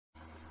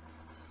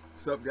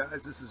What's up,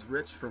 guys? This is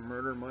Rich from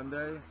Murder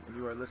Monday, and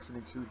you are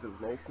listening to the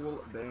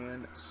local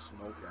band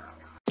Smokeout.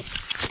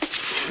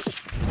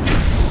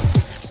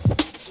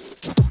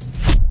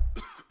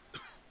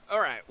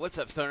 Alright, what's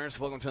up, stoners?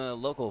 Welcome to the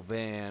local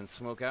band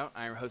Smokeout.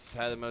 I'm your host,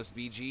 Ty the Most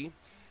BG.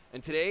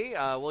 And today,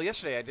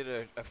 yesterday I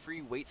did a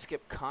free weight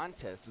skip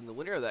contest, and the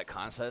winner of that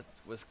contest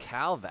was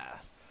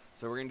Kalvath.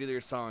 So we're going to do their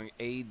song,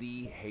 AD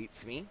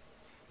Hates Me.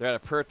 They're out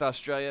of Perth,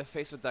 Australia,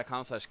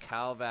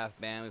 facebook.com/Kalvath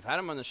band. We've had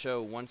them on the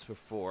show once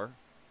before.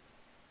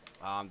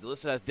 They're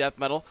listed as death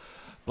metal,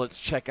 but let's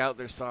check out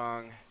their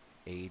song,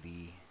 AD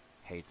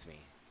Hates Me.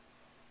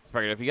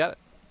 Spark it up, you got it.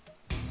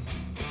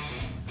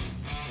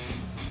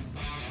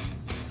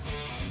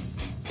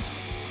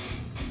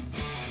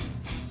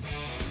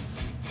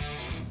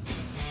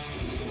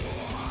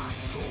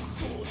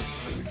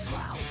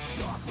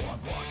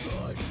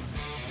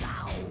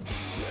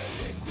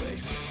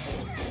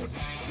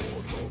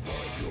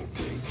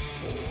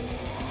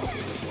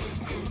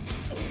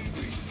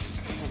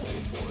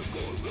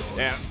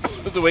 Yeah,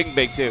 it's a wing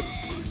big too.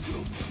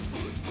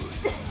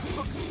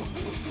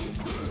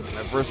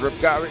 That first rip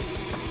got me.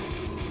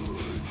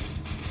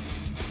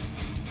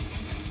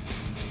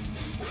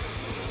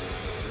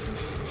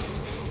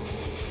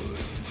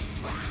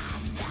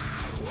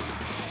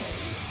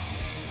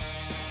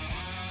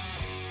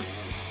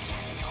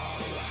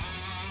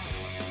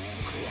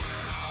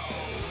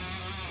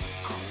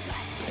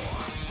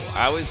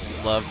 I always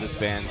love this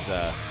band's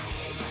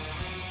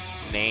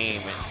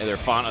name and their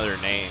font of their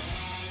name.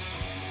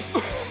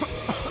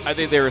 I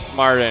think they were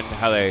smart in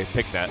how they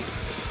picked that.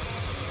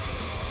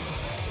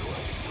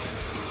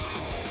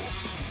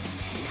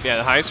 Yeah,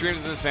 the high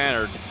screens in this band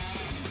are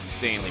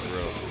insanely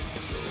brutal.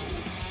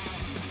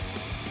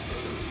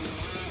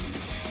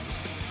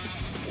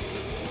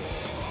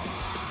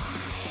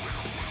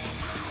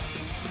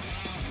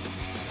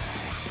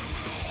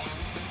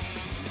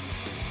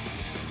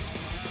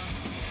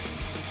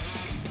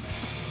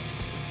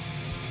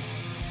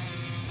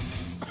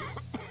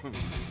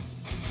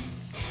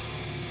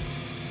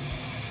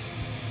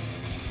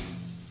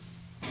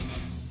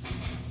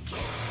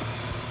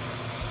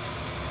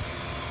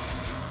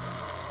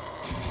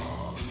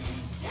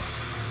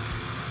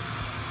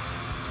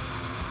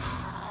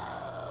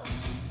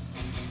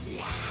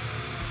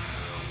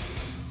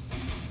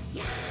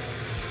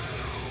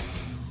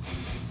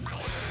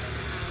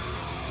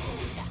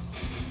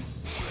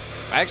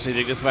 I actually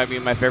think this might be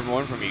my favorite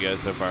one from you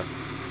guys so far.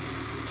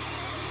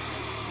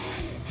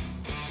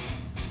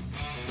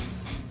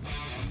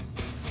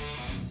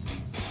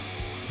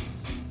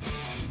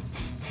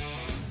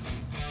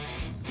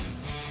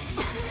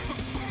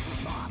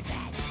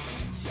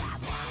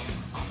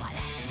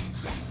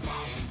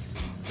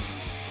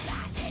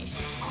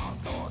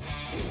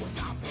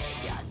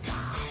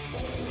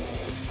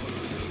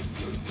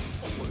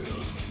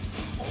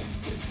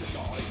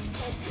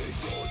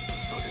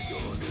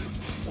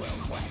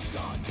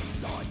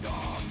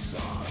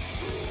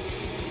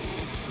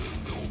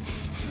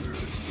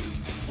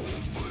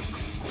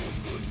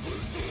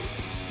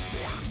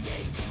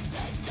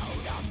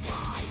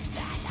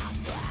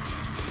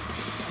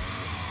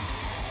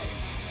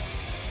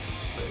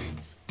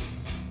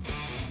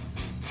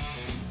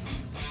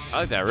 I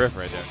like that riff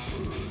right there.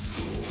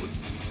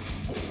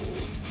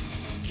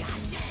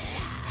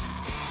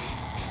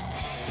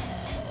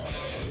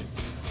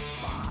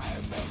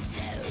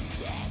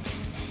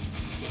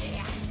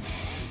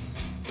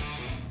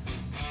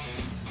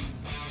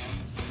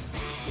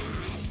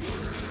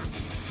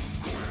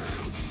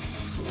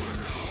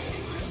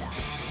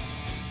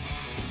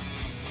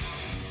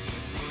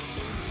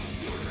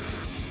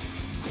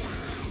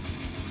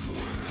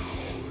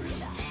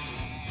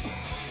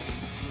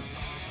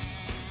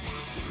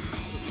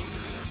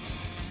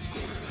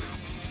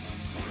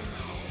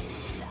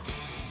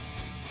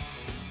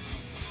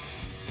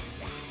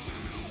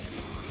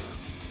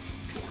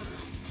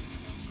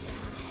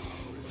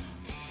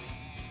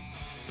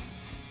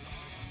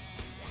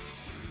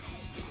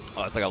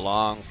 Oh, it's like a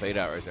long fade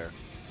out right there.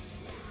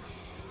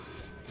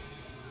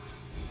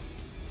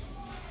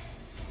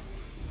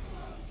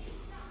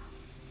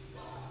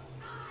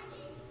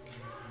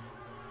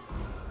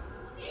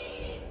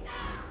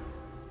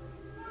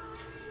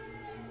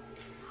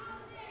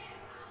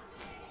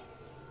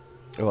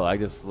 Oh, I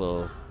like this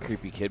little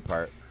creepy kid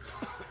part.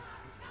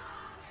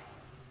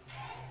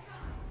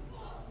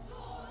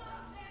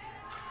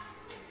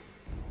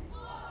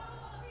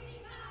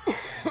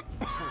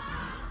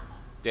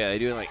 Yeah, they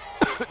doing like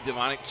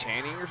demonic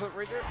chanting or something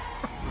right there.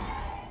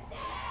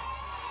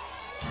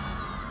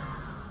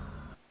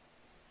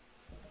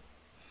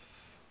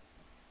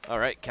 All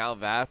right,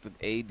 Kalvath with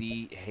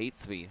AD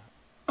Hates Me.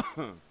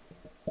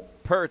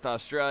 Perth,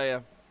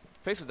 Australia.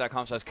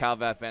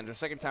 Facebook.com/Kalvath band. Their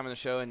second time on the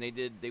show, and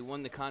they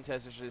won the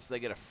contest, so they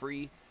get a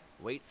free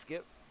weight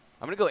skip.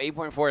 I'm gonna go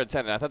 8.4 out of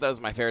 10. I thought that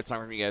was my favorite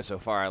song from you guys so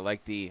far. I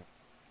like the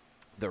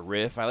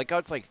riff. I like how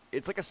it's like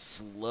a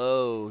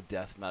slow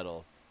death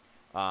metal.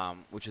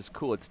 Which is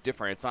cool. It's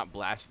different. It's not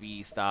blast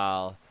beat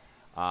style.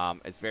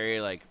 It's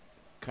very like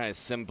kind of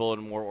simple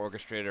and more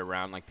orchestrated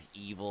around like the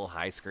evil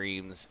high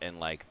screams and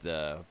like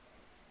the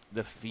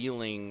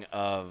feeling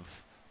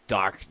of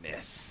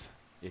darkness,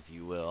 if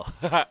you will.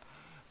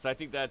 So I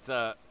think that's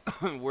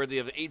worthy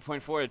of an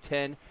 8.4 out of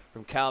 10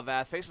 from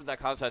Kalvath.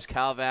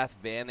 Facebook.com/Kalvath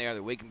band. They are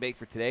the Wake and Bake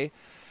for today.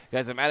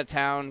 Guys, I'm out of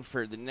town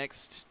for the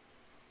next,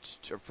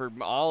 for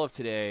all of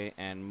today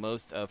and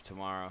most of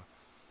tomorrow.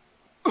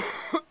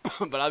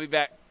 But I'll be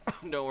back.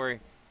 Don't worry.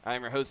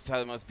 I'm your host,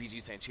 Tyler Most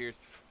BG, saying cheers,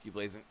 keep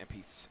blazing, and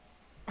peace.